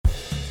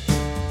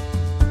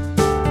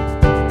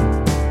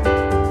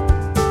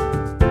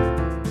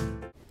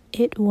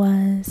It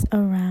was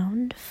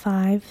around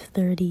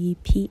 5:30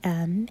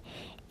 p.m.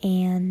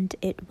 and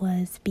it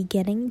was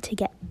beginning to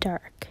get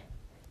dark.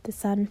 The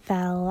sun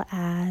fell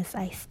as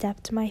I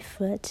stepped my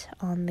foot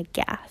on the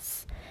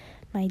gas.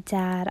 My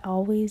dad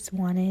always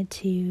wanted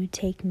to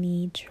take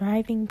me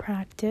driving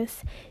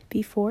practice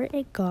before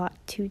it got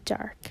too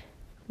dark.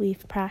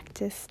 We've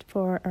practiced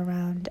for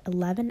around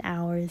 11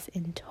 hours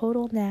in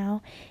total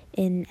now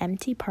in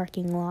empty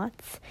parking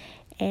lots,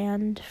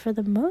 and for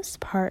the most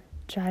part,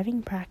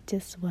 driving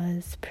practice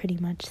was pretty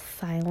much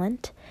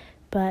silent,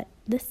 but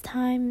this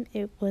time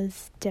it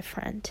was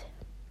different.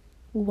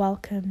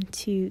 Welcome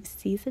to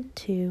Season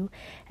 2,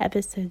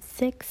 Episode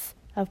 6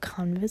 of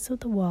Convos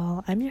with the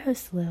Wall. I'm your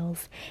host,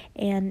 Lils,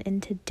 and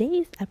in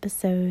today's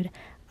episode,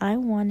 I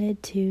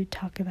wanted to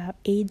talk about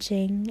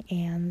aging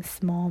and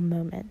small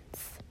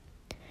moments.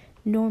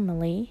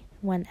 Normally,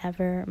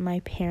 whenever my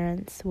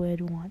parents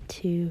would want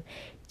to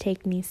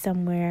take me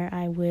somewhere,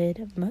 I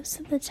would most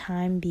of the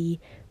time be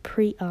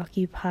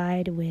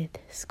preoccupied with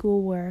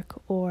schoolwork,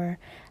 or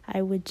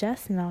I would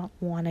just not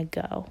want to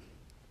go.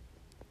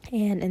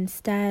 And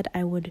instead,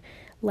 I would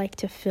like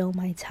to fill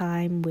my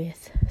time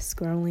with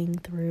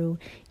scrolling through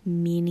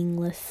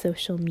meaningless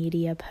social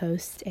media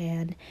posts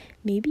and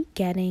maybe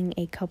getting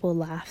a couple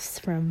laughs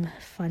from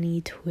funny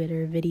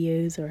Twitter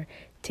videos or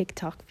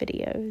TikTok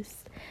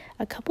videos.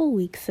 A couple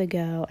weeks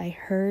ago, I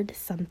heard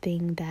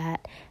something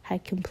that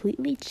had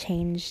completely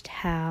changed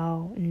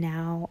how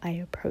now I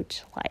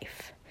approach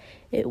life.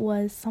 It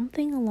was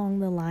something along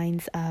the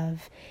lines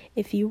of,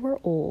 if you were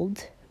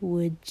old,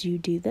 would you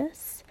do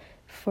this?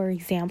 For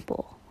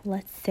example,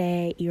 let's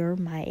say you're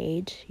my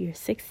age, you're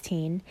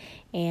 16,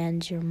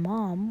 and your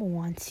mom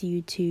wants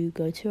you to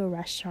go to a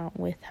restaurant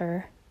with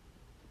her,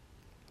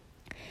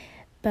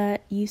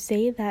 but you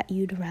say that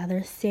you'd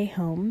rather stay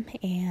home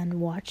and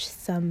watch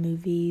some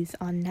movies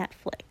on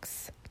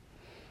Netflix.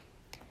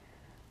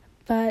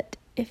 But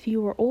if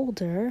you were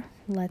older,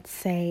 let's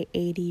say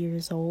 80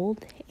 years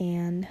old,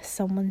 and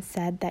someone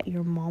said that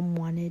your mom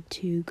wanted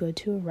to go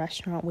to a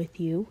restaurant with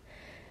you,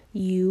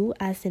 you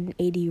as an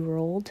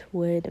 80-year-old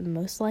would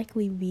most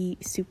likely be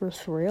super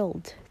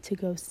thrilled to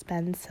go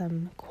spend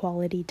some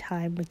quality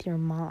time with your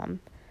mom.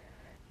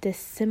 This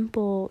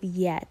simple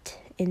yet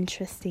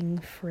interesting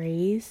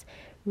phrase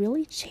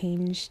really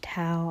changed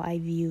how I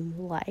view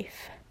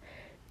life.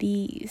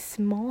 The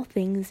small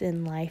things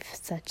in life,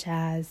 such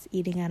as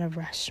eating at a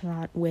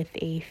restaurant with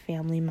a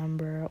family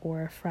member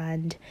or a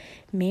friend,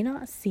 may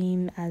not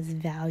seem as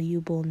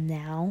valuable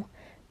now,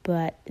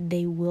 but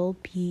they will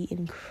be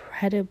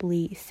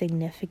incredibly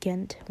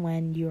significant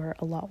when you're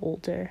a lot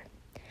older.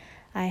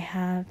 I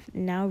have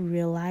now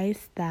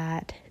realized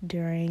that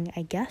during,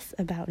 I guess,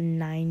 about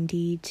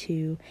 90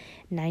 to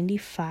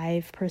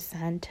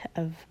 95%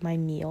 of my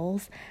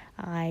meals,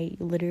 I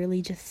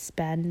literally just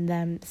spend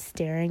them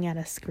staring at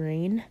a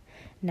screen.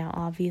 Now,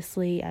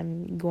 obviously,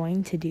 I'm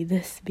going to do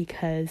this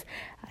because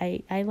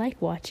I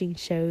like watching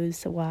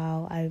shows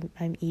while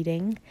I'm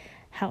eating.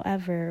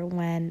 However,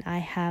 when I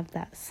have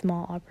that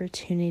small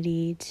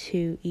opportunity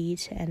to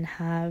eat and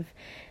have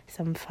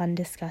some fun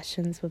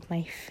discussions with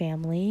my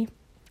family,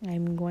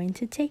 I'm going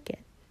to take it,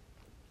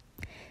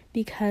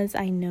 because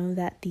I know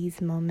that these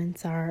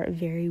moments are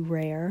very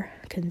rare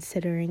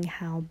considering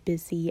how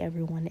busy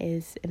everyone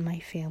is in my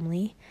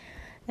family.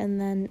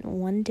 And then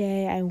one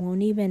day I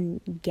won't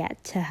even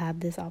get to have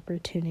this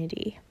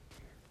opportunity.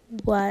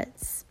 What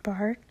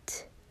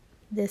sparked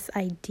this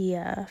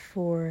idea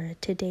for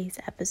today's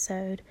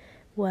episode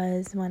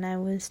was when I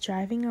was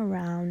driving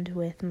around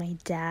with my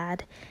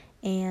dad,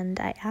 and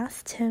I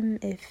asked him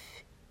if,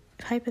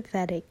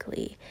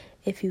 hypothetically,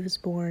 if he was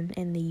born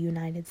in the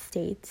United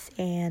States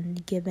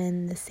and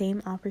given the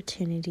same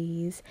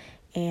opportunities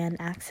and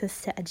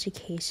access to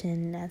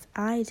education as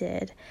I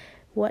did,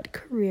 what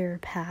career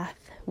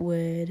path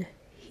would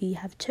he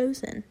have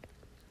chosen?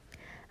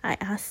 I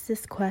asked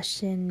this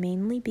question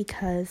mainly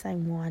because I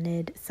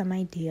wanted some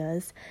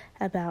ideas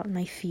about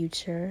my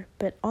future,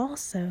 but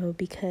also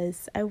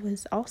because I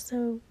was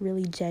also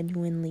really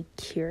genuinely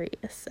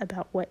curious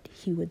about what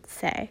he would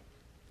say.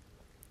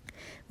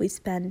 We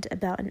spent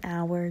about an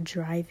hour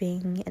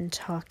driving and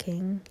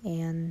talking,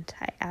 and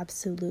I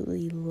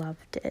absolutely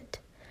loved it.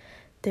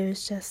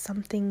 There's just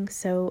something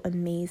so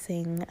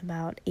amazing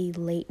about a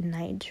late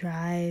night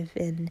drive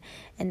in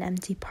an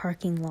empty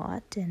parking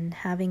lot and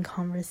having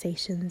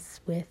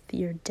conversations with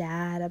your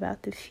dad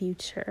about the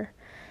future.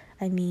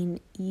 I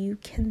mean, you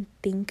can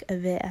think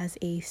of it as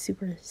a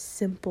super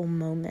simple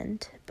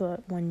moment,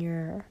 but when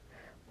you're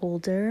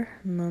older,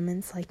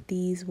 moments like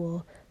these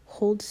will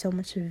hold so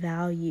much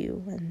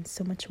value and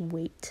so much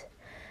weight.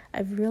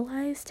 I've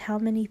realized how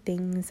many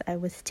things I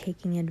was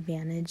taking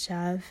advantage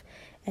of,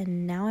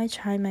 and now I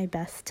try my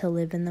best to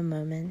live in the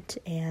moment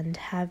and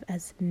have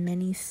as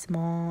many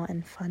small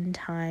and fun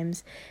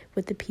times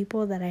with the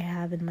people that I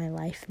have in my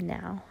life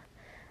now.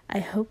 I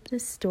hope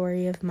this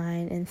story of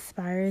mine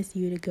inspires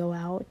you to go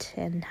out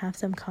and have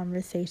some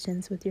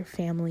conversations with your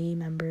family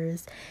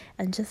members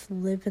and just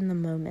live in the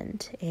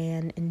moment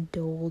and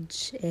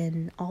indulge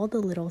in all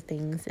the little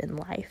things in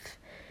life.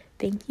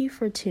 Thank you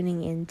for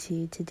tuning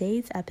into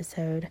today's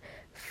episode.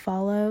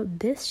 Follow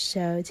this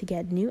show to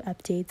get new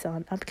updates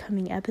on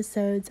upcoming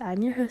episodes.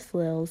 I'm your host,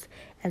 Lils,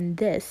 and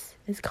this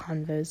is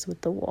Convos with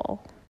the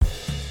Wall.